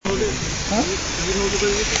Huh? You hold it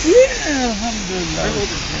with you? Yeah, alhamdulillah.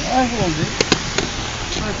 I hold it.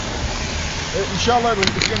 Inshallah,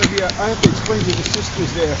 it's going to be I have to explain to the sisters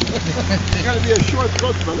there. It's going to be a short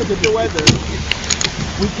khutbah. Look at the weather.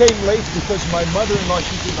 We came late because my mother-in-law,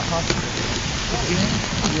 she's in the hospital.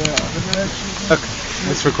 Yeah. Okay,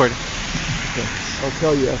 it's recording. Okay. I'll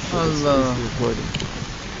tell you after Allah. it's recording.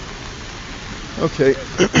 Okay.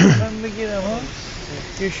 Ben bir giremem.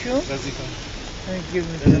 Yaşıyor.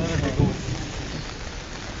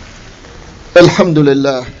 الحمد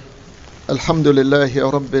لله الحمد لله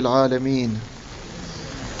رب العالمين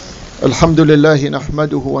الحمد لله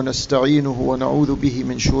نحمده ونستعينه ونعوذ به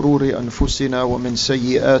من شرور أنفسنا ومن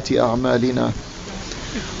سيئات أعمالنا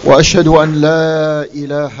وأشهد أن لا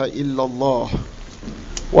إله إلا الله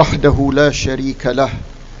وحده لا شريك له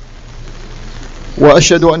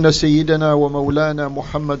وأشهد أن سيدنا ومولانا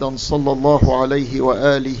محمدا صلى الله عليه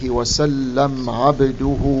وآله وسلم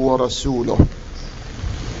عبده ورسوله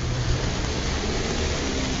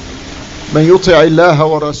من يطع الله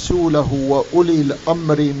ورسوله وأولي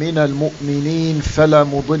الأمر من المؤمنين فلا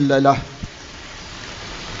مضل له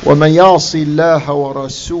ومن يعص الله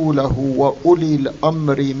ورسوله وأولي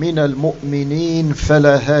الأمر من المؤمنين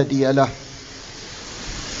فلا هادي له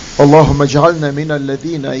اللهم اجعلنا من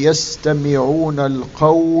الذين يستمعون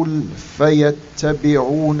القول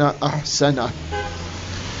فيتبعون أحسنه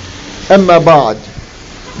أما بعد.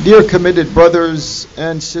 Dear committed brothers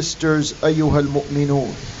and sisters, أيها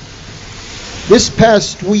المؤمنون, this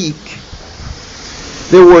past week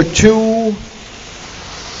there were two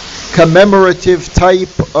commemorative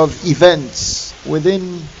type of events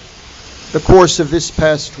within the course of this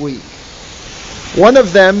past week. One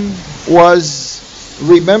of them was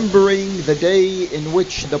remembering the day in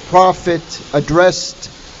which the Prophet addressed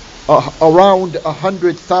around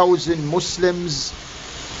 100,000 Muslims,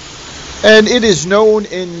 and it is known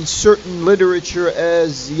in certain literature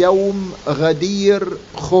as Yawm Ghadir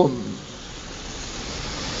Khum.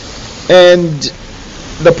 And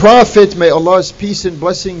the Prophet, may Allah's peace and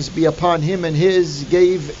blessings be upon him and his,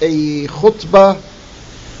 gave a khutbah.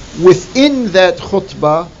 Within that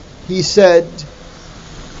khutbah, he said,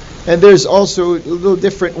 and there's also little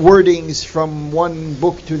different wordings from one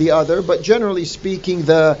book to the other, but generally speaking,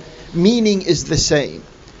 the meaning is the same.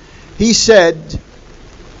 He said,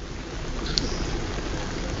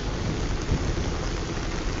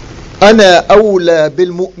 أنا أولى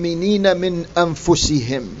بالمؤمنين من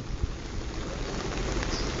أنفسهم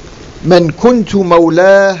من كنت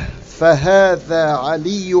مولاه فهذا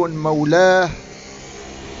علي مولاه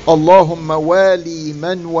اللهم والي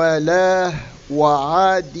من والاه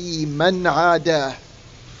وعادي من عاداه.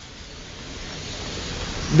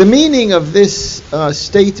 The meaning of this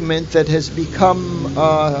statement that has become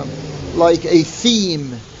like a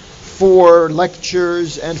theme for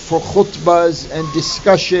lectures and for khutbahs and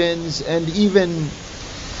discussions and even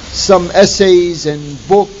some essays and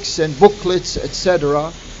books and booklets,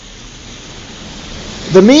 etc.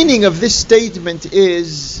 The meaning of this statement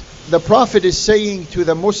is the Prophet is saying to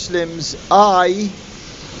the Muslims, I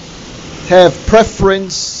have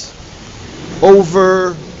preference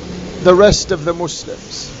over the rest of the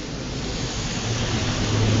Muslims.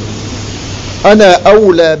 أنا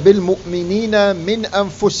أولى بالمؤمنين من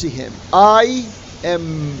أنفسهم. I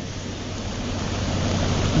am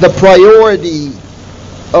the priority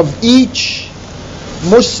of each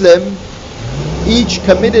Muslim, each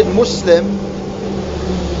committed Muslim,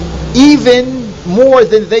 even more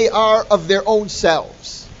than they are of their own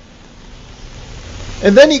selves.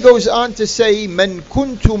 And then he goes on to say, من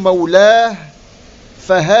كنت مولاه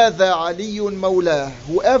فهذا علي مولاه.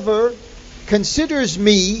 Whoever considers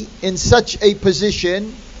me in such a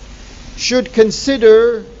position should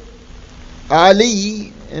consider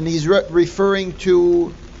Ali, and he's referring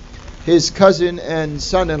to his cousin and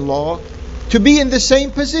son-in-law, to be in the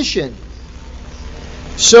same position.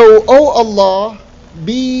 So, O Allah,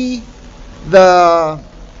 be the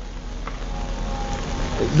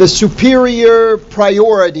superior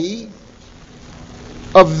priority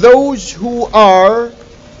of those who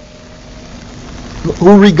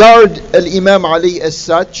regard Al-Imam Ali as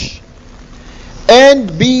such,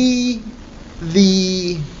 and be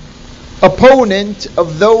the opponent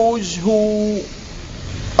of those who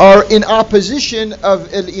are in opposition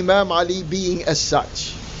of Al-Imam Ali being as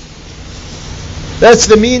such. That's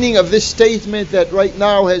the meaning of this statement that right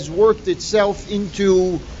now has worked itself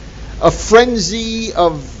into a frenzy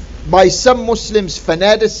of, by some Muslims,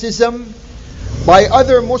 fanaticism, by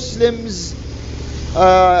other Muslims,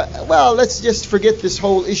 well, let's just forget this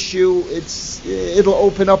whole issue. It'll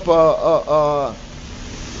open up a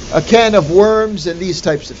can of worms and these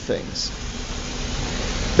types of things.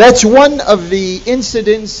 That's one of the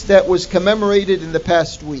incidents that was commemorated in the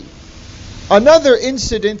past week. Another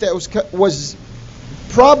incident that was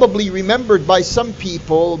probably remembered by some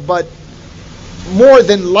people, but more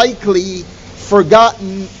than likely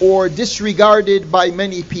forgotten or disregarded by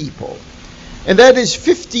many people. And that is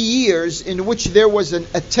 50 years in which there was an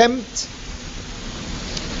attempt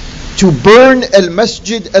to burn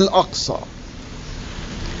Al-Masjid Al-Aqsa.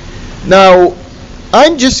 Now,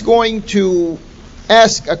 I'm just going to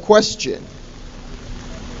ask a question.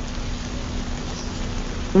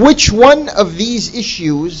 Which one of these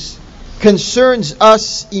issues concerns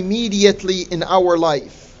us immediately in our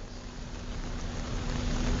life?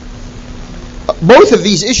 Both of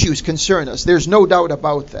these issues concern us. There's no doubt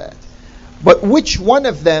about that. But which one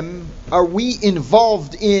of them are we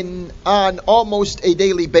involved in on almost a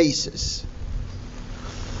daily basis?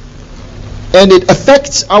 And it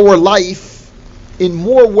affects our life in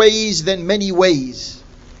more ways than many ways.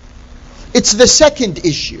 It's the second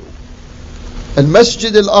issue.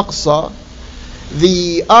 Al-Masjid Al-Aqsa,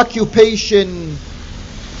 the occupation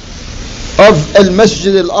of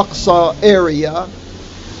Al-Masjid Al-Aqsa area,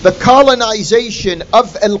 the colonization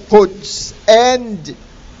of Al-Quds and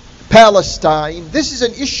Palestine. This is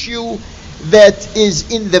an issue that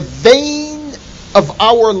is in the vein of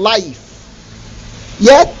our life.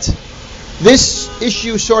 Yet, this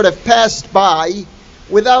issue sort of passed by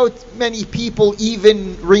without many people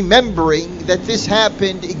even remembering that this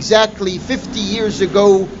happened exactly 50 years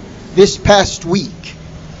ago this past week.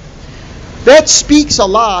 That speaks a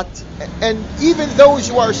lot, and even those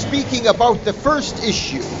who are speaking about the first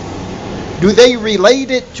issue, do they relate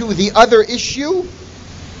it to the other issue?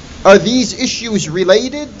 Are these issues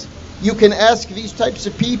related? You can ask these types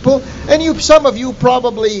of people, and some of you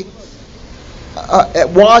probably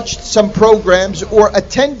watched some programs or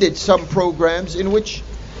attended some programs in which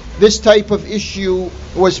this type of issue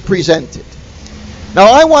was presented.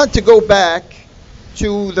 Now I want to go back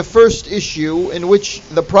to the first issue in which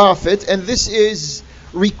the Prophet, and this is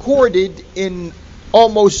recorded in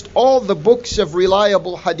almost all the books of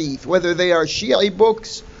reliable hadith, whether they are Shi'i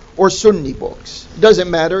books or Sunni books. It doesn't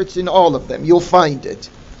matter, it's in all of them. You'll find it.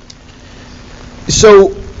 So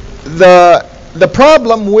the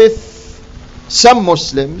problem with some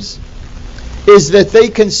Muslims is that they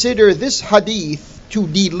consider this hadith to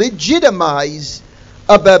delegitimize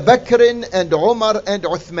Abu Bakr and Umar and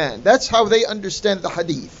Uthman. That's how they understand the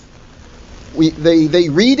hadith. They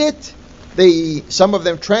read it, some of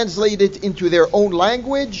them translate it into their own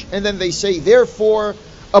language, and then they say, therefore,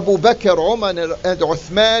 Abu Bakr, Umar and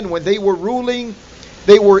Uthman, when they were ruling,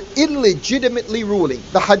 they were illegitimately ruling.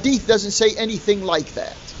 The hadith doesn't say anything like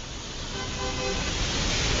that.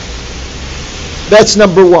 That's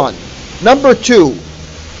number one. Number two,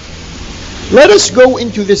 let us go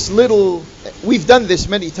into this little, we've done this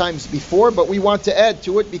many times before, but we want to add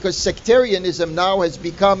to it because sectarianism now has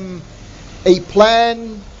become a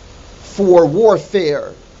plan for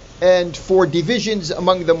warfare and for divisions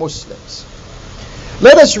among the Muslims.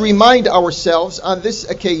 Let us remind ourselves on this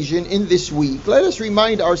occasion, in this week, let us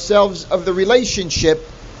remind ourselves of the relationship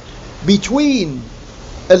between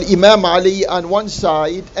Al-Imam Ali on one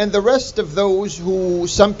side and the rest of those who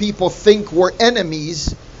some people think were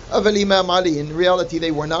enemies of Al-Imam Ali. In reality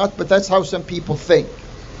they were not, but that's how some people think.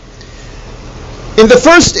 In the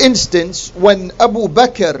first instance, when Abu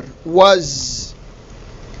Bakr was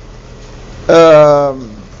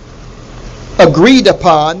agreed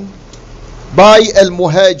upon by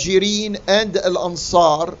Al-Muhajirin and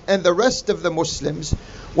Al-Ansar and the rest of the Muslims,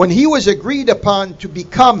 when he was agreed upon to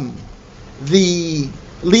become the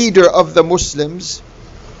leader of the Muslims,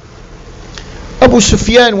 Abu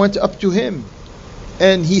Sufyan went up to him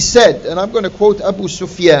and he said, and I'm going to quote Abu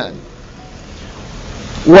Sufyan,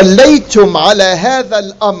 وَلَّيْتُمْ عَلَى هَذَا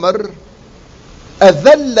الْأَمْرِ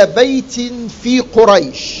أَذَلَّ بَيْتٍ فِي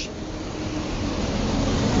قُرَيْشٍ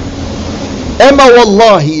أما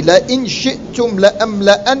والله لئن شئتم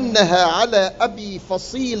لأملأنها على أبي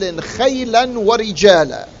فصيل خيلا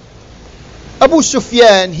ورجالا. Abu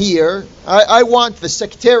Sufyan here, I want the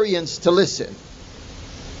sectarians to listen.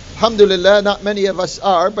 Alhamdulillah, not many of us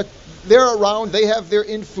are, but they're around, they have their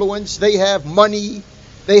influence, they have money,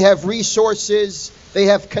 they have resources, they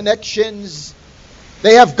have connections,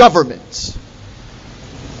 they have governments.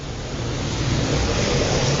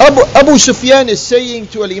 Abu Sufyan is saying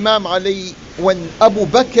to Imam Ali, when Abu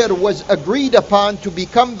Bakr was agreed upon to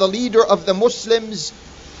become the leader of the Muslims,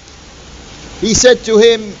 he said to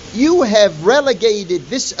him, you have relegated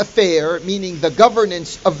this affair, meaning the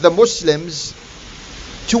governance of the Muslims,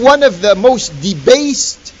 to one of the most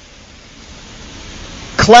debased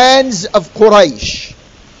clans of Quraysh.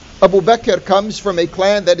 Abu Bakr comes from a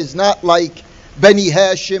clan that is not like Bani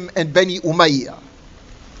Hashim and Bani Umayyah.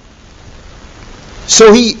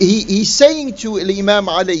 So he's saying to Imam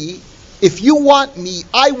Ali, if you want me,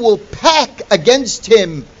 I will pack against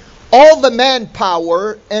him all the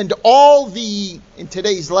manpower and all the, in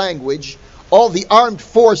today's language, all the armed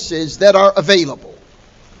forces that are available.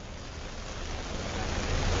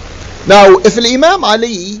 Now, if Imam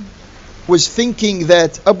Ali was thinking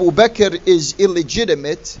that Abu Bakr is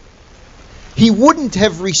illegitimate, he wouldn't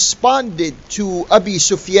have responded to Abi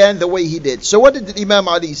Sufyan the way he did. So what did Imam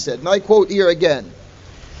Ali said? And I quote here again.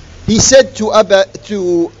 He said to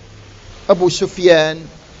Abu Sufyan,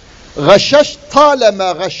 غششت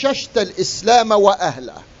طالما غششت الإسلام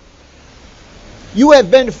وأهله. You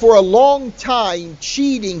have been for a long time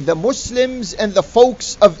cheating the Muslims and the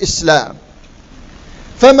folks of Islam.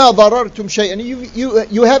 فما ضررتم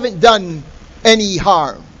شيئا. You haven't done any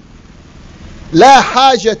harm. لا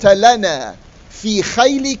حاجة لنا في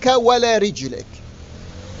خيلك ولا رجلك.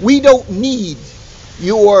 We don't need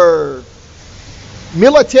your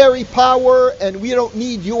military power and we don't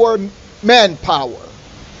need your manpower.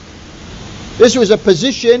 This was a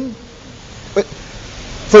position, but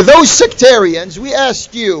for those sectarians, we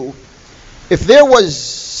asked you if there was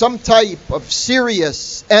some type of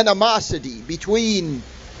serious animosity between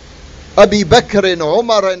Abi Bakr and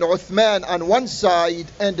Umar and Uthman on one side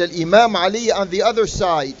and Imam Ali on the other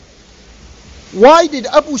side. Why did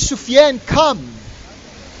Abu Sufyan come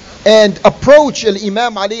and approach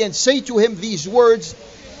Imam Ali and say to him these words?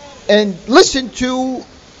 And listen to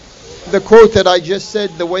the quote that I just said,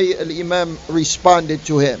 the way Imam responded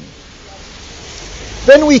to him.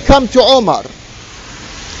 Then we come to Umar.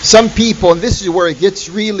 Some people, and this is where it gets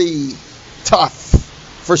really tough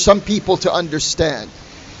for some people to understand,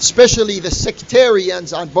 especially the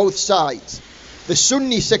sectarians on both sides, the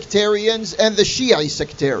Sunni sectarians and the Shia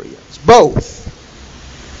sectarians, both.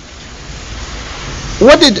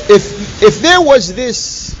 If there was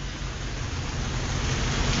this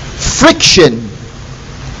friction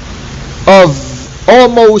of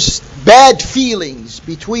almost bad feelings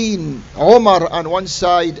between Umar on one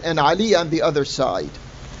side and Ali on the other side,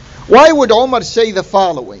 why would Umar say the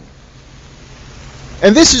following?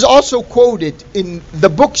 And this is also quoted in the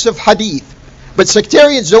books of hadith, but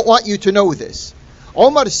sectarians don't want you to know this.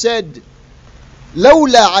 Umar said,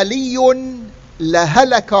 لولا علي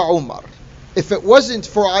لهلك عمر. If it wasn't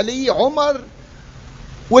for Ali, Umar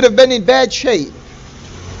would have been in bad shape,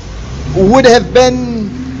 would have been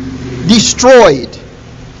destroyed.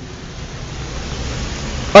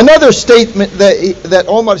 Another statement that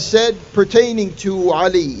Umar said pertaining to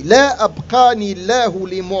Ali, لا أبقاني الله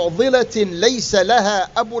لمعضلة ليس لها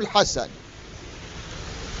أبو الحسن.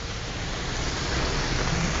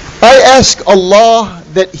 I ask Allah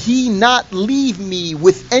that He not leave me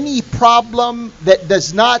with any problem that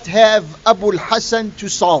does not have Abu al-Hasan to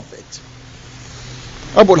solve it.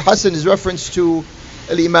 Abu al-Hasan is reference to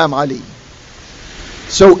Imam Ali.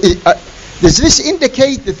 So does this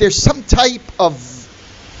indicate that there's some type of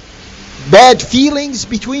bad feelings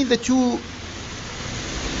between the two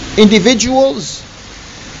individuals?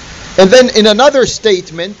 And then in another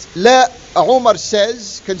statement, Umar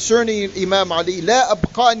says concerning Imam Ali, لا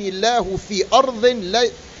أبقاني الله في أرض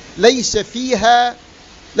ليس فيها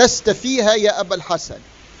لست فيها يا أبا الحسن.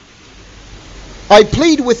 I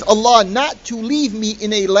plead with Allah not to leave me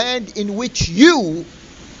in a land in which you,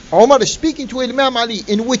 Umar is speaking to Imam Ali,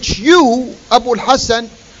 in which you, Abu al-Hasan,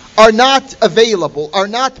 are not available, are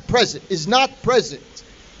not present, is not present.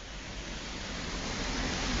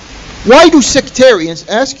 Why do sectarians,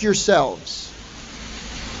 ask yourselves,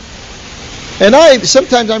 and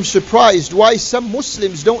sometimes I'm surprised why some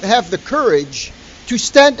Muslims don't have the courage to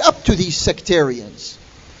stand up to these sectarians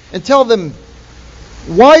and tell them,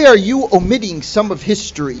 why are you omitting some of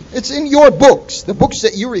history? It's in your books, the books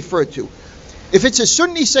that you refer to. If it's a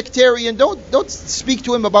Sunni sectarian, don't speak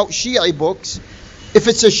to him about Shi'i books. If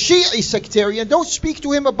it's a Shi'i sectarian, don't speak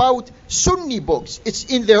to him about Sunni books. It's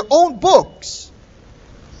in their own books.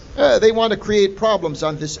 They want to create problems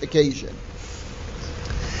on this occasion.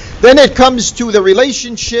 Then it comes to the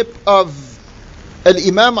relationship of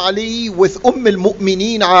Imam Ali with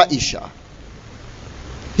al-Mu'mineen Aisha.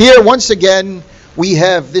 Here once again we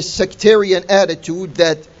have this sectarian attitude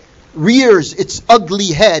that rears its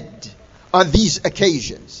ugly head on these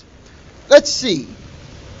occasions. Let's see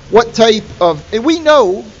what type of... And we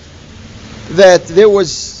know that there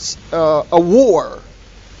was a war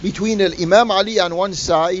between Imam Ali on one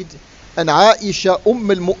side and Aisha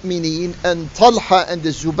al-Mu'mineen and Talha and the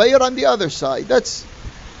Zubayr on the other side. That's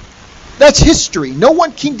history. No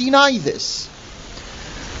one can deny this.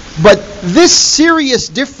 But this serious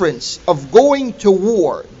difference of going to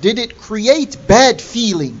war, did it create bad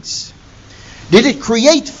feelings? Did it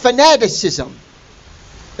create fanaticism?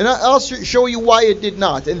 And I'll show you why it did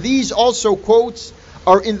not. And these also quotes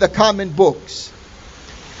are in the common books.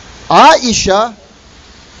 Aisha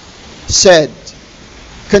said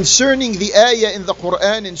concerning the ayah in the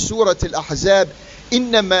Quran in Surah Al-Ahzab,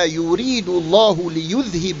 إنما يريد الله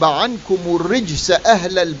ليذهب عنكم الرجس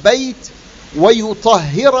أهل البيت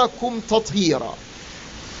ويطهركم تطهيرا.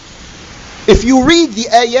 If you read the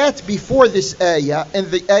ayat before this ayah and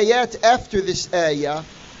the ayat after this ayah,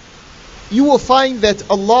 you will find that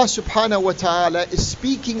Allah subhanahu wa ta'ala is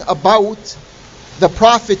speaking about the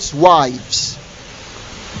Prophet's wives.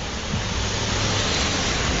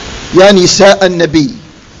 Ya Nisa an-Nabi.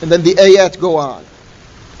 And then the ayat go on.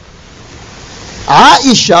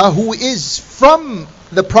 Aisha, who is from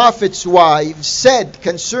the Prophet's wives, said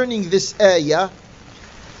concerning this ayah,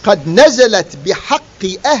 قَدْ نَزَلَتْ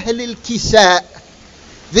بِحَقِّ أَهْلِ الْكِسَاءِ.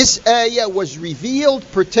 This ayah was revealed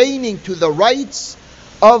pertaining to the rights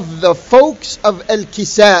of the folks of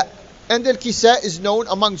Al-Kisa. And Al-Kisa is known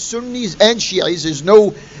among Sunnis and Shi'is, there's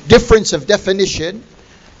no difference of definition,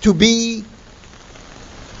 to be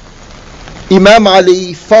Imam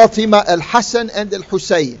Ali, Fatima, Al-Hassan and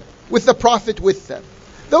Al-Hussein, with the Prophet with them.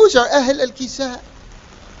 Those are Ahl Al-Kisa.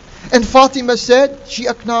 And Fatima said, she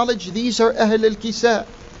acknowledged these are Ahl Al-Kisa.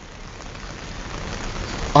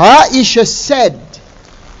 Aisha said,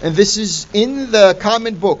 and this is in the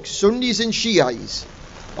common books, Sunnis and Shi'is,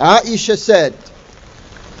 Aisha said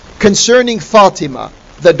concerning Fatima,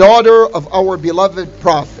 the daughter of our beloved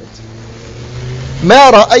Prophet,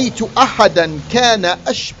 ما رأيت أحدا كان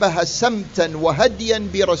أشبه سمتا وهديا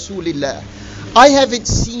برسول الله. I haven't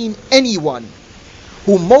seen anyone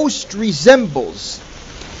who most resembles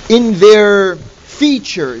in their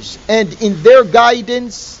features and in their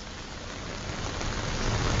guidance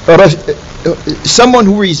someone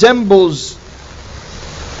who resembles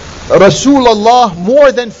Rasulullah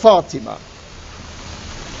more than Fatima.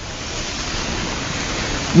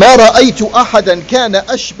 ما رأيت أحدا كان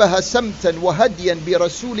أشبه سمتا وهديا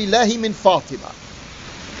برسول الله من فاطمة.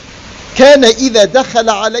 كان إذا دخل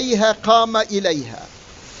عليها قام إليها.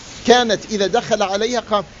 كانت إذا دخل عليها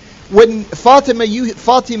قام. When Fatima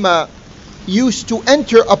used to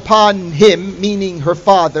enter upon him, meaning her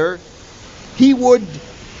father, he would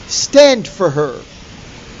stand for her.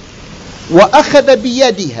 وأخذ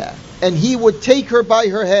بيدها, and he would take her by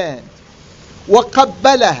her hand.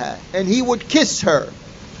 وقبلها, and he would kiss her.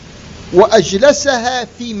 وأجلسها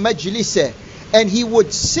في مجلسه, and he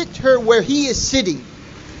would sit her where he is sitting.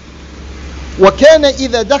 وكان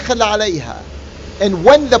إذا دخل عليها, and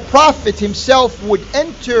when the Prophet himself would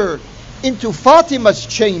enter into Fatima's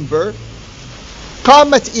chamber,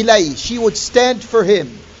 قامت إليه, she would stand for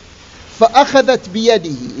him. فأخذت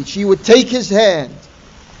بيده, she would take his hand.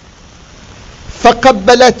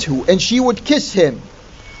 فقبلته, and she would kiss him.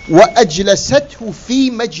 وأجلسته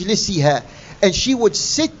في مجلسها, and she would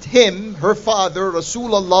sit him, her father,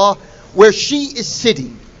 Rasulullah, where she is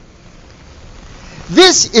sitting.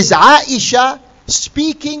 This is Aisha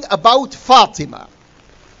speaking about Fatima.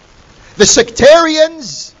 The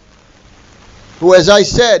sectarians, who, as I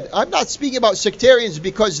said, I'm not speaking about sectarians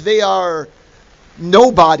because they are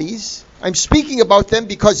nobodies. I'm speaking about them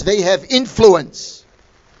because they have influence.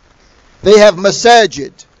 They have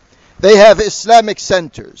masajid. They have Islamic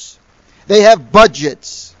centers. They have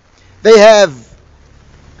budgets. They have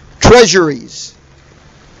treasuries.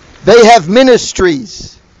 They have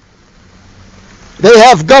ministries. They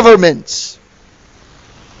have governments.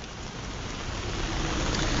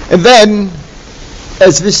 And then,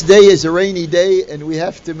 as this day is a rainy day and we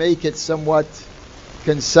have to make it somewhat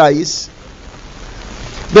concise,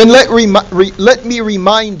 then let me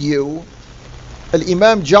remind you,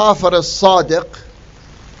 Al-Imam Ja'far al-Sadiq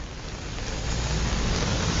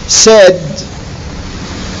said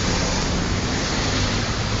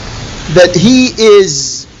that he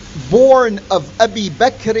is born of Abi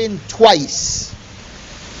Bakr twice.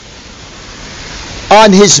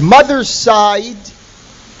 On his mother's side,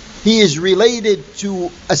 he is related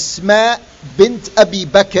to Asma bint Abi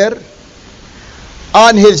Bakr.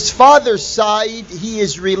 On his father's side, he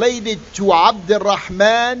is related to Abd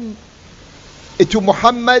al-Rahman, to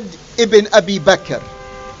Muhammad ibn Abi Bakr.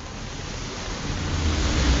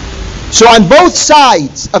 So on both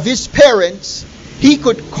sides of his parents, he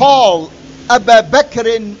could call Abu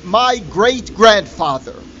Bakr my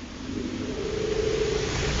great-grandfather.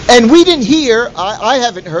 And we didn't hear, I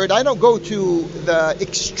haven't heard, I don't go to the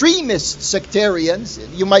extremist sectarians,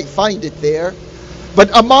 you might find it there, but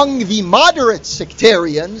among the moderate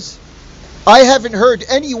sectarians, I haven't heard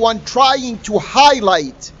anyone trying to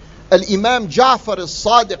highlight Al-Imam Ja'far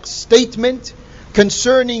al-Sadiq's statement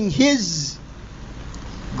concerning his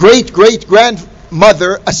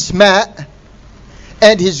great-great-grandmother Asma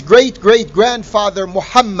and his great-great-grandfather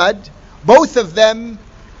Muhammad, both of them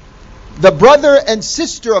the brother and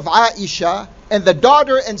sister of Aisha and the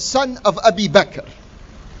daughter and son of Abu Bakr.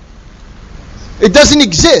 It doesn't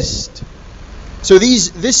exist. So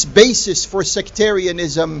this basis for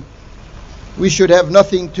sectarianism we should have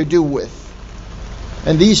nothing to do with.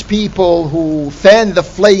 And these people who fan the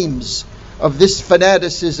flames of this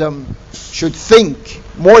fanaticism should think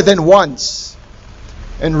more than once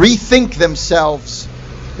and rethink themselves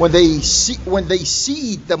when they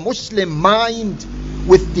seed the Muslim mind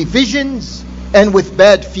with divisions and with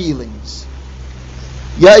bad feelings.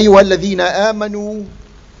 يا أيها الذين آمنوا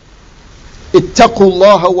اتقوا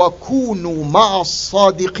الله وكونوا مع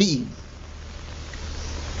الصادقين.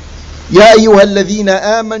 يا أيها الذين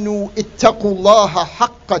آمنوا اتقوا الله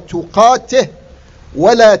حق تقاته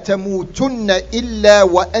ولا تموتن إلا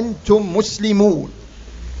وأنتم مسلمون.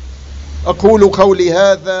 أقول قولي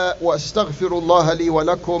هذا وأستغفر الله لي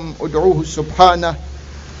ولكم. ادعوه سبحانه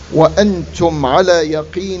وأنتم على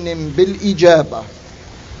يقين بالإجابة.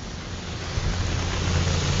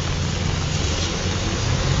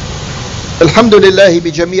 الحمد لله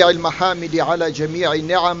بجميع المحامد على جميع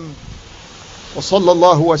النعم، وصلى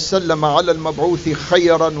الله وسلم على المبعوث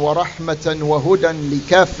خيرا ورحمة وهدى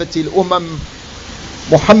لكافة الأمم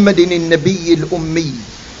محمد النبي الأمي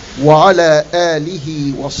وعلى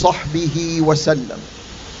آله وصحبه وسلم.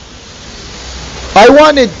 I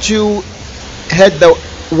wanted to, had the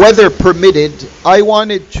weather permitted, I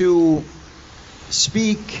wanted to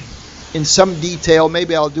speak in some detail.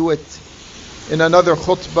 Maybe I'll do it in another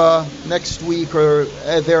khutbah next week or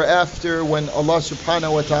thereafter when Allah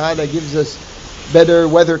subhanahu wa ta'ala gives us better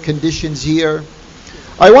weather conditions here.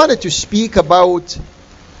 I wanted to speak about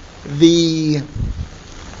the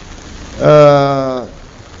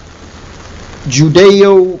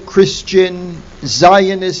Judeo-Christian,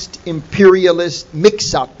 Zionist, imperialist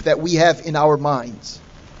mix-up that we have in our minds.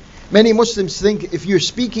 Many Muslims think if you're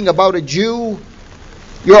speaking about a Jew,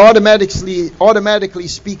 you're automatically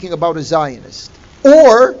speaking about a Zionist.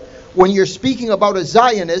 Or when you're speaking about a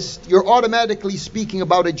Zionist, you're automatically speaking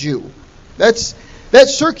about a Jew. That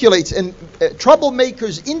circulates, and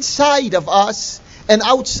troublemakers inside of us and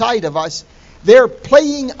outside of us, they're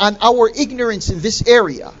playing on our ignorance in this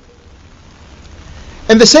area.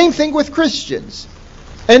 And the same thing with Christians.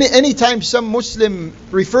 Anytime some Muslim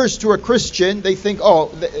refers to a Christian, they think,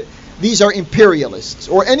 oh, these are imperialists.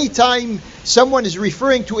 Or anytime someone is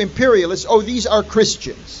referring to imperialists, oh, these are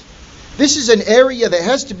Christians. This is an area that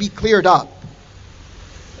has to be cleared up.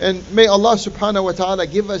 And may Allah subhanahu wa ta'ala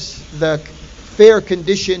give us the fair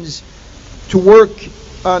conditions to work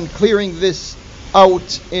on clearing this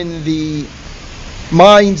out in the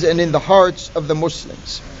minds and in the hearts of the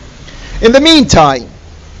Muslims. In the meantime,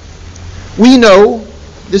 we know,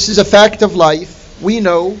 this is a fact of life, we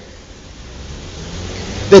know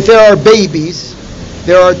that there are babies,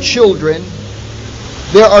 there are children,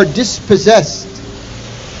 there are dispossessed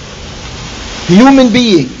human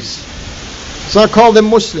beings. Let's not call them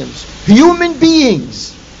Muslims. Human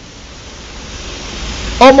beings.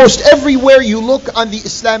 Almost everywhere you look on the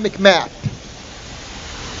Islamic map.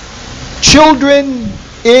 Children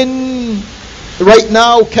in, right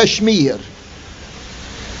now, Kashmir.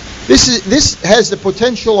 This has the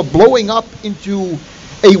potential of blowing up into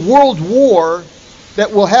a world war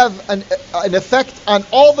that will have an effect on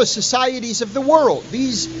all the societies of the world.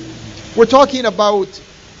 We're talking about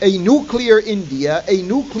a nuclear India, a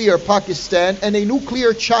nuclear Pakistan, and a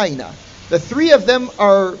nuclear China. The three of them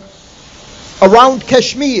are around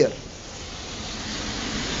Kashmir.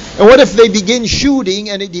 And what if they begin shooting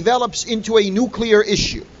and it develops into a nuclear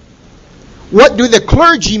issue? What do the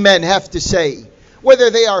clergymen have to say? Whether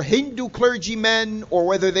they are Hindu clergymen or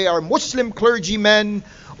whether they are Muslim clergymen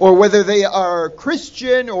or whether they are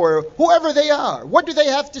Christian or whoever they are. What do they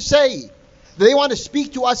have to say? Do they want to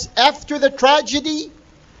speak to us after the tragedy?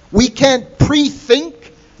 We can't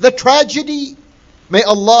pre-think the tragedy. May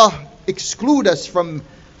Allah exclude us from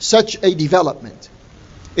such a development.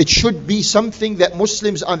 It should be something that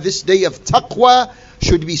Muslims on this day of taqwa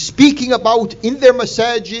should be speaking about in their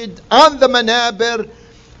masajid, on the manabir,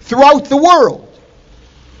 throughout the world.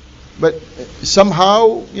 But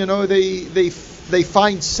somehow, they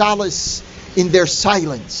find solace in their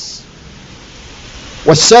silence.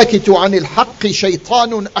 وَالسَّاكِتُ عَنِ الْحَقِّ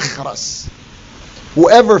شَيْطَانٌ أَخْرَسٌ.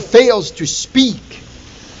 Whoever fails to speak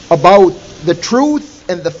about the truth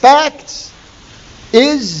and the facts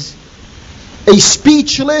is a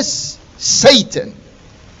speechless Satan.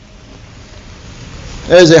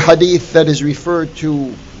 There's a hadith that is referred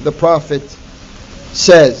to. The Prophet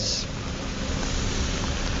says,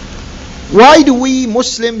 why do we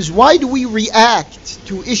Muslims react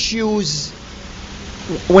to issues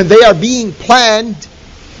when they are being planned?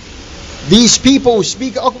 These people who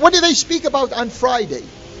speak, what do they speak about on Friday?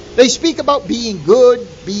 They speak about being good,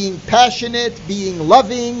 being passionate, being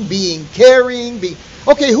loving, being caring.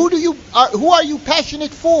 Okay, who are you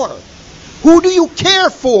passionate for? Who do you care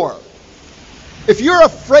for? If you're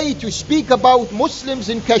afraid to speak about Muslims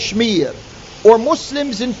in Kashmir, or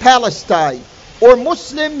Muslims in Palestine, or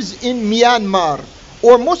Muslims in Myanmar,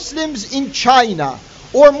 or Muslims in China,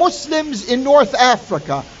 or Muslims in North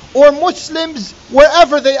Africa, or Muslims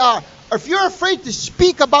wherever they are, if you're afraid to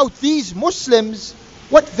speak about these Muslims,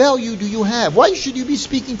 what value do you have? Why should you be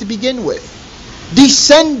speaking to begin with?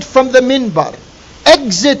 Descend from the minbar.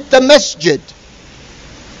 Exit the masjid.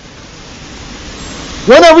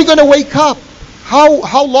 When are we going to wake up?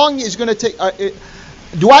 How long is going to take?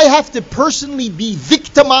 Do I have to personally be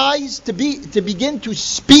victimized to begin to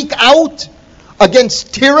speak out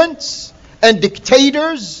against tyrants and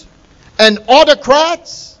dictators and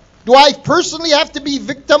autocrats? Do I personally have to be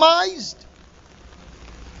victimized?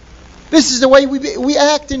 This is the way we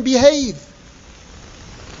act and behave.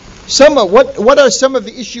 What are some of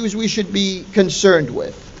the issues we should be concerned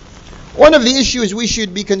with? One of the issues we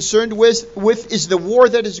should be concerned with is the war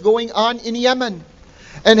that is going on in Yemen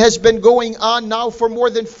and has been going on now for more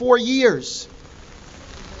than 4 years.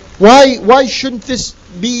 Why shouldn't this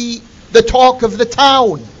be the talk of the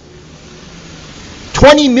town?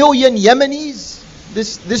 20 million Yemenis?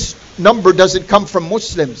 This number doesn't come from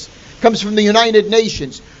Muslims. It comes from the United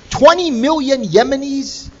Nations. 20 million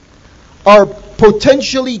Yemenis are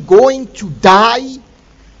potentially going to die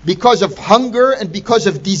because of hunger and because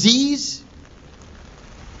of disease.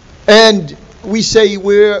 And we say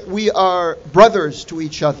we are brothers to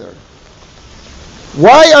each other.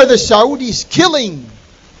 Why are the Saudis killing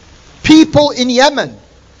people in Yemen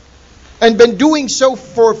and been doing so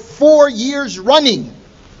for 4 years running?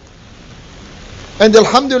 And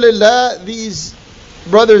alhamdulillah, these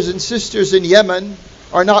brothers and sisters in Yemen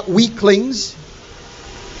are not weaklings.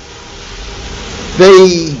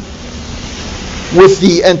 They, with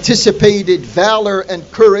the anticipated valor and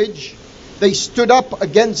courage, they stood up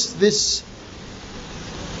against this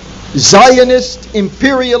Zionist,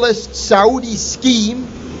 imperialist Saudi scheme,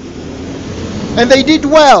 and they did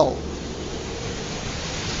well.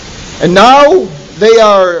 And now they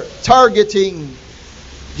are targeting,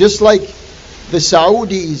 just like the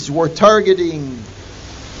Saudis were targeting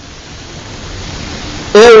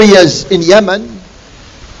areas in Yemen,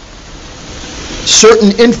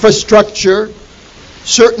 certain infrastructure,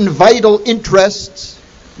 certain vital interests.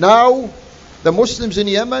 Now the Muslims in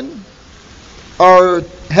Yemen are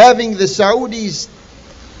having the Saudis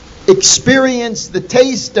experience the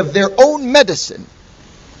taste of their own medicine,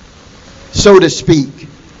 so to speak.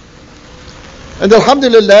 And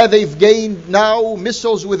alhamdulillah, they've gained now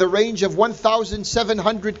missiles with a range of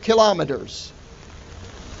 1,700 kilometers.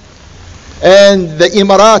 And the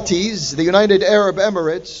Emiratis, the United Arab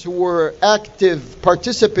Emirates, who were active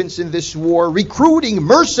participants in this war, recruiting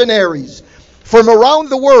mercenaries from around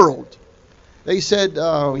the world, they said,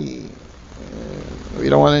 we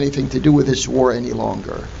don't want anything to do with this war any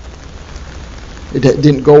longer. It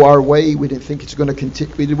didn't go our way. We didn't think it's going to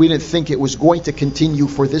continue. We didn't think it was going to continue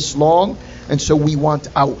for this long, and so we want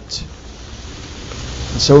out.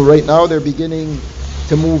 And so right now they're beginning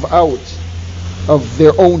to move out of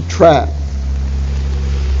their own track.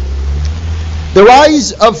 The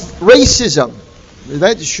rise of racism.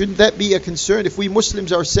 Shouldn't that be a concern? If we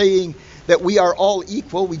Muslims are saying that we are all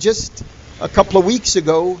equal, we just a couple of weeks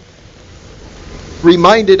ago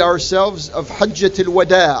reminded ourselves of Hajjat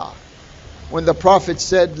al-Wada', when the Prophet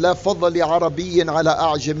said, "La fadla li Arabiyyin ala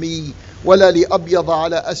a'jami, wala li abyad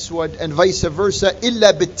ala aswad," and vice versa,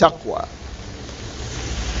 illa bit taqwa.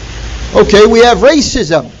 Okay, we have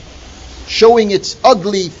racism showing its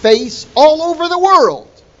ugly face all over the world.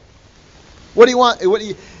 What do you want?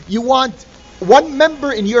 You want one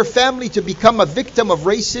member in your family to become a victim of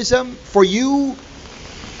racism for you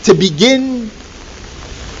to begin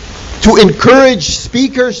to encourage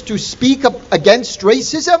speakers to speak up against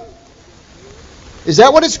racism? Is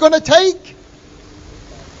that what it's going to take?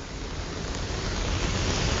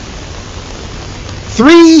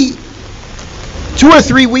 2 or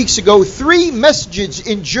 3 weeks ago, 3 masjids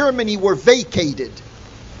in Germany were vacated.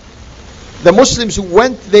 The Muslims who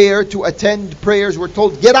went there to attend prayers were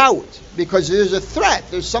told, get out, because there's a threat.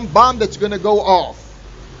 There's some bomb that's going to go off.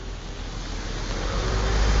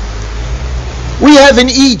 We have in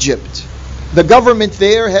Egypt The government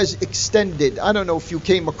there has extended, I don't know if you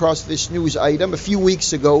came across this news item, a few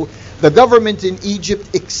weeks ago, the government in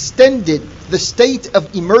Egypt extended the state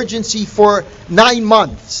of emergency for 9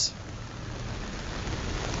 months.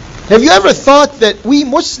 Have you ever thought that we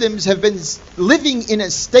Muslims have been living in a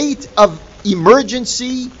state of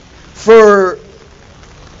emergency for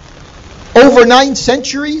over 9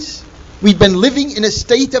 centuries? We've been living in a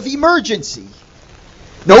state of emergency.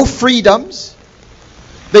 No freedoms.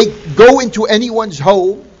 They go into anyone's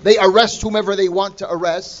home. They arrest whomever they want to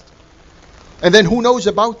arrest. And then who knows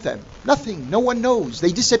about them? Nothing. No one knows.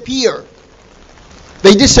 They disappear.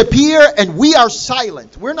 They disappear and we are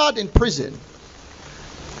silent. We're not in prison.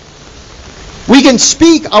 We can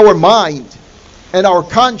speak our mind and our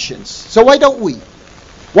conscience. So why don't we?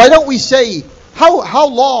 Why don't we say, how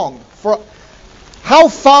long, for how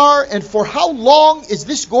far and for how long is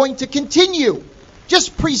this going to continue?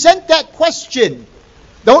 Just present that question.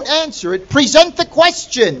 Don't answer it. Present the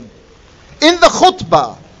question in the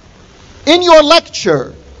khutbah, in your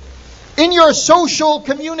lecture, in your social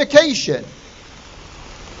communication.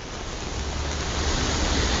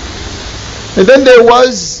 And then there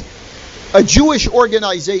was a Jewish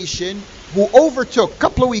organization who overtook, a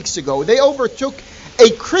couple of weeks ago, they overtook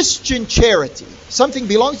a Christian charity. Something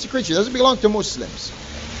belongs to Christians, doesn't belong to Muslims.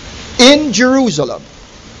 In Jerusalem.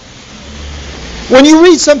 When you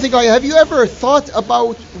read something like that, have you ever thought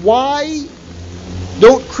about why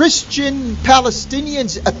don't Christian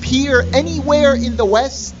Palestinians appear anywhere in the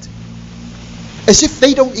West? As if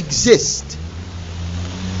they don't exist.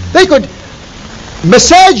 They could,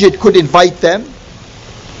 Masajid could invite them.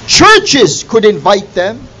 Churches could invite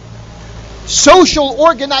them. Social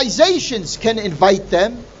organizations can invite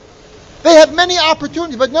them. They have many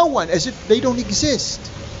opportunities, but no one, as if they don't exist.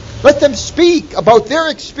 Let them speak about their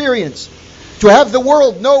experience. To have the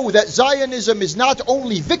world know that Zionism is not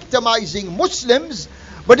only victimizing Muslims,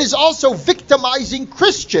 but is also victimizing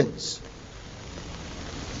Christians.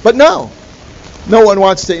 But no one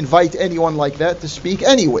wants to invite anyone like that to speak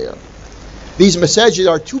anywhere. These masajid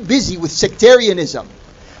are too busy with sectarianism,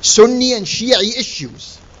 Sunni and Shi'i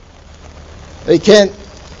issues. They can't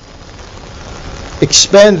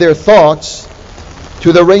expand their thoughts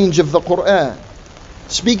to the range of the Quran.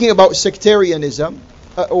 Speaking about sectarianism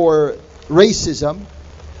or racism,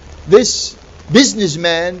 this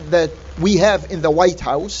businessman that we have in the White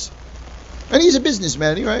House, and he's a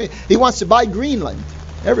businessman, right? He wants to buy Greenland.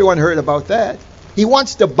 Everyone heard about that. He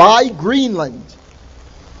wants to buy Greenland.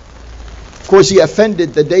 Of course, he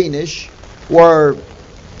offended the Danish, who are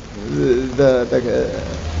the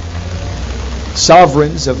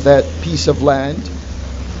sovereigns of that piece of land.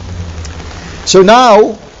 So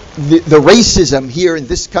now, the racism here in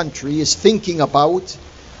this country is thinking about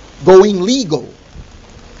going legal.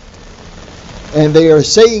 And they are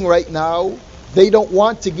saying right now they don't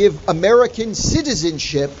want to give American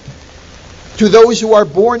citizenship to those who are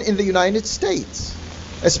born in the United States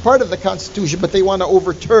as part of the Constitution, but they want to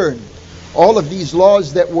overturn all of these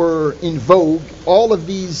laws that were in vogue all of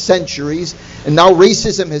these centuries, and now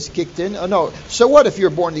racism has kicked in. Oh no, so what if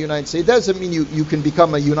you're born in the United States? That doesn't mean you can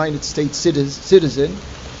become a United States citizen.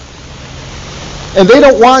 And they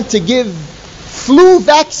don't want to give flu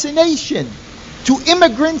vaccination to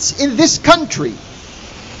immigrants in this country.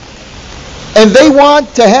 And they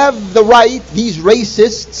want to have the right, these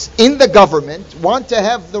racists in the government want to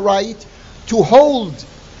have the right to hold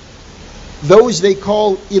those they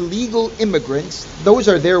call illegal immigrants, those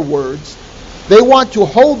are their words, they want to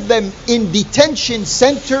hold them in detention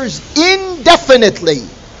centers indefinitely.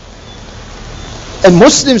 And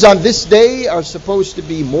Muslims on this day are supposed to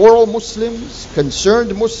be moral Muslims,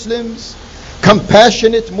 concerned Muslims,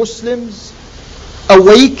 compassionate Muslims,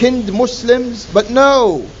 awakened Muslims, but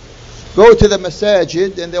no. Go to the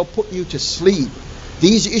masajid and they'll put you to sleep.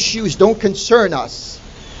 These issues don't concern us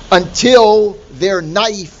until their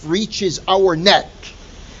knife reaches our neck.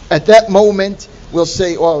 At that moment, we'll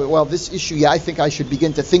say, oh, well, this issue, I think I should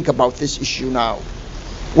begin to think about this issue now.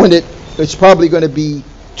 When it's probably going to be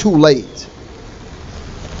too late.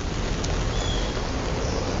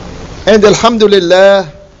 And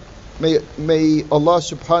alhamdulillah, may Allah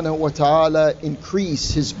subhanahu wa ta'ala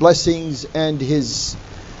increase His blessings and His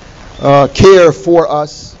care for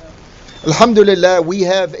us. Alhamdulillah, we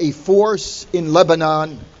have a force in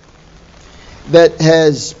Lebanon that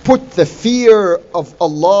has put the fear of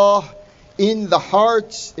Allah in the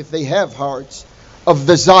hearts, if they have hearts, of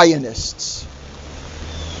the Zionists.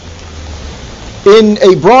 In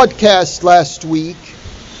a broadcast last week,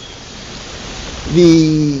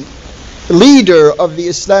 the leader of the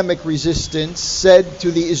Islamic resistance said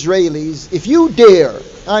to the Israelis, if you dare,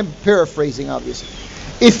 I'm paraphrasing obviously,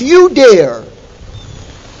 if you dare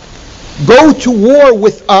go to war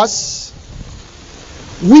with us,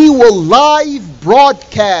 we will live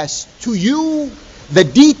broadcast to you the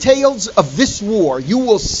details of this war. You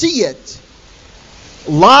will see it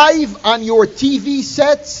live on your TV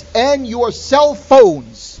sets and your cell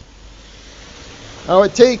phones. Now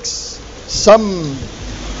it takes some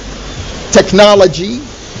technology,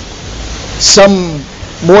 some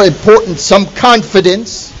more important, some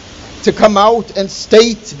confidence to come out and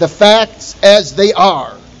state the facts as they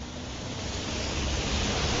are.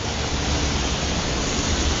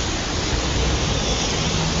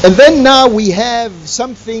 And then now we have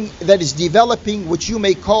something that is developing, which you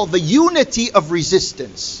may call the unity of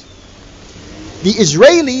resistance. The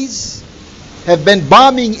Israelis have been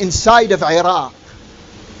bombing inside of Iraq.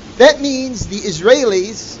 That means the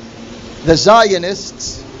Israelis, the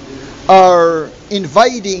Zionists, are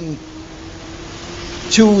inviting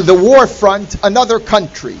to the war front another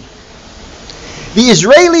country. The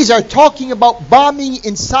Israelis are talking about bombing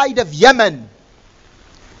inside of Yemen,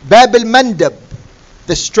 Bab al-Mandab,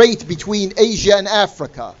 the strait between Asia and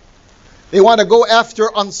Africa. They want to go after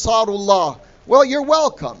Ansarullah. Well, you're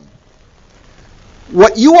welcome.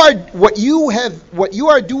 What you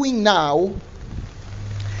are doing now,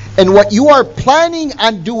 and what you are planning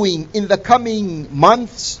on doing in the coming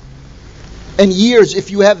months and years,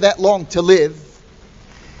 if you have that long to live,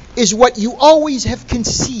 is what you always have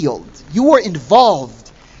concealed. You were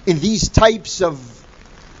involved in these types of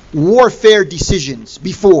warfare decisions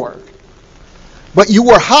before, but you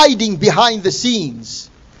were hiding behind the scenes.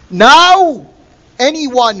 Now,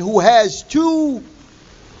 anyone who has 2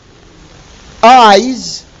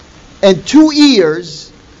 eyes and 2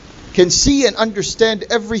 ears can see and understand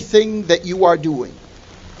everything that you are doing.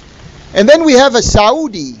 And then we have a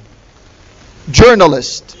Saudi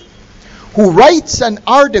journalist who writes an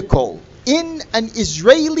article in an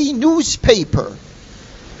Israeli newspaper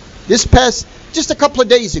just a couple of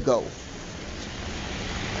days ago.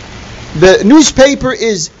 The newspaper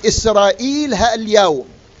is Israel Ha'al-Yawm,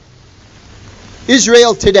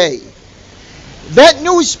 Israel Today. That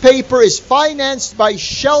newspaper is financed by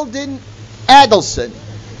Sheldon Adelson,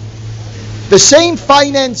 the same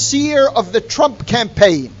financier of the Trump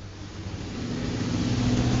campaign.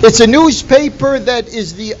 It's a newspaper that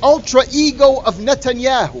is the ultra ego of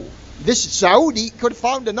Netanyahu. This Saudi could have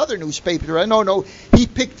found another newspaper. No, he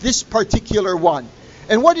picked this particular one.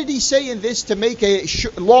 And what did he say in this to make a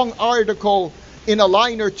long article in a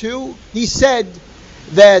line or two? He said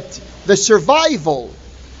that the survival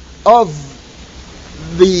of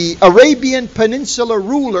the Arabian Peninsula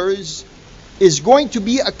rulers is going to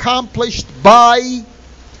be accomplished by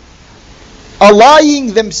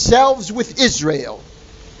allying themselves with Israel.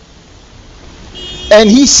 And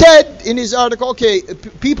he said in his article, okay,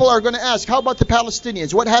 people are going to ask, how about the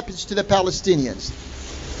Palestinians? What happens to the Palestinians?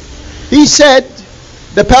 He said,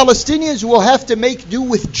 the Palestinians will have to make do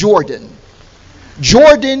with Jordan.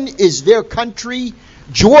 Jordan is their country.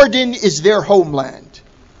 Jordan is their homeland.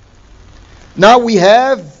 Now we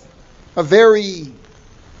have a very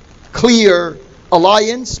clear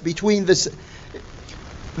alliance between this.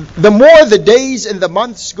 The more the days and the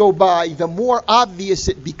months go by, the more obvious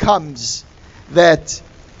it becomes that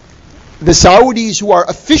the Saudis, who are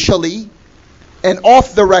officially and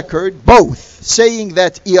off the record both saying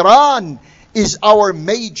that Iran is our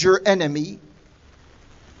major enemy,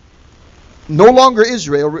 no longer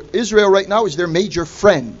Israel. Israel right now is their major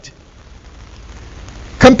friend.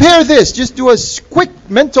 Compare this, just do a quick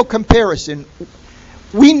mental comparison.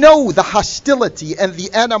 We know the hostility and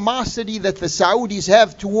the animosity that the Saudis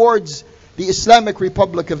have towards the Islamic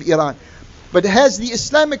Republic of Iran. But has the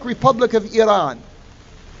Islamic Republic of Iran,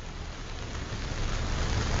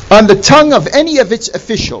 on the tongue of any of its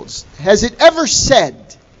officials, has it ever said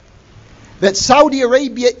that Saudi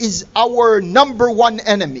Arabia is our number one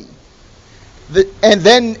enemy, and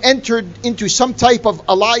then entered into some type of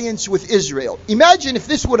alliance with Israel? Imagine if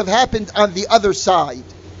this would have happened on the other side.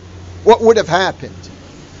 What would have happened?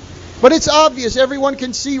 But it's obvious, everyone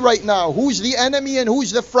can see right now who's the enemy and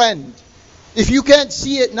who's the friend. If you can't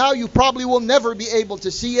see it now, you probably will never be able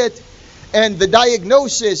to see it. And the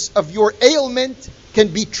diagnosis of your ailment can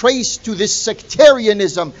be traced to this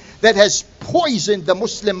sectarianism that has poisoned the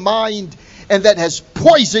Muslim mind and that has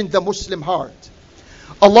poisoned the Muslim heart.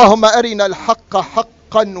 Allahumma arina al-haqqa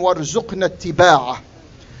haqqan warzuqna ittiba'ah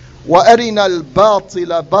wa arina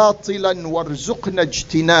al-batila batilan warzuqna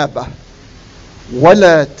ijtinabah wa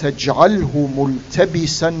la taj'alhu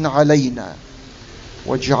multabisan alayna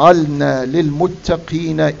waj'alna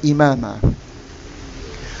lilmuttaqina imama.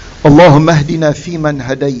 Allahumma ahdina fi man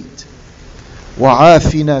hadayt wa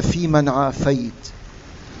afina fi man afayt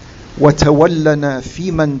وتولنا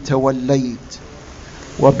فيمن توليت،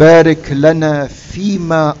 وبارك لنا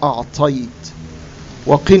فيما أعطيت،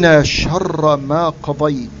 وقنا شر ما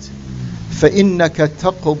قضيت، فإنك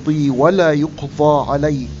تقضي ولا يقضى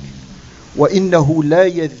عليك، وإنه لا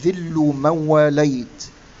يذل من واليت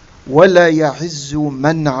ولا يعز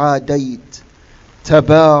من عاديت،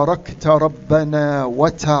 تباركت ربنا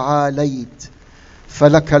وتعاليت،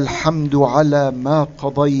 فلك الحمد على ما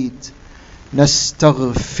قضيت،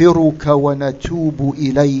 نستغفرك ونتوب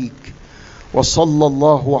إليك. وصلى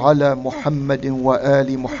الله على محمد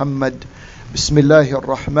وآل محمد. بسم الله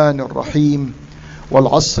الرحمن الرحيم.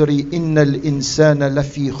 والعصر إن الإنسان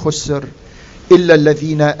لفي خسر إلا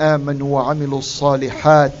الذين آمنوا وعملوا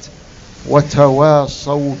الصالحات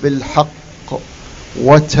وتواصوا بالحق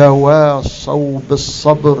وتواصوا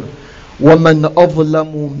بالصبر. ومن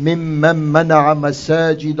أظلم ممن منع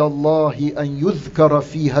مساجد الله أن يذكر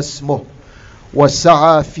فيها اسمه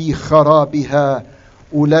وسعى في خرابها،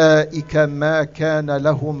 أولئك ما كان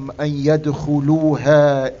لهم أن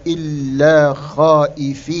يدخلوها إلا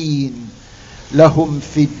خائفين، لهم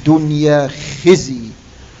في الدنيا خزي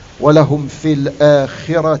ولهم في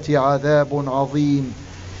الآخرة عذاب عظيم.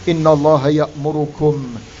 إن الله يأمركم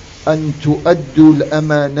أن تؤدوا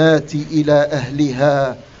الأمانات إلى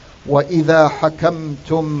أهلها، وإذا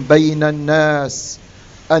حكمتم بين الناس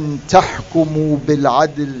أن تحكموا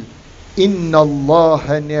بالعدل، إن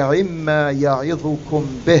الله نعم يعظكم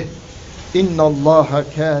به، إن الله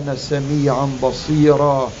كان سميعا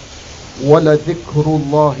بصيرا. ولذكر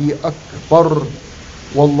الله أكبر،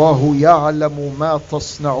 والله يعلم ما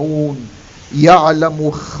تصنعون،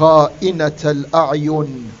 يعلم خائنة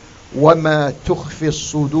الأعين وما تخفي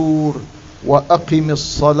الصدور. وأقم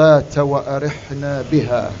الصلاة وأرحنا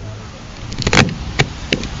بها.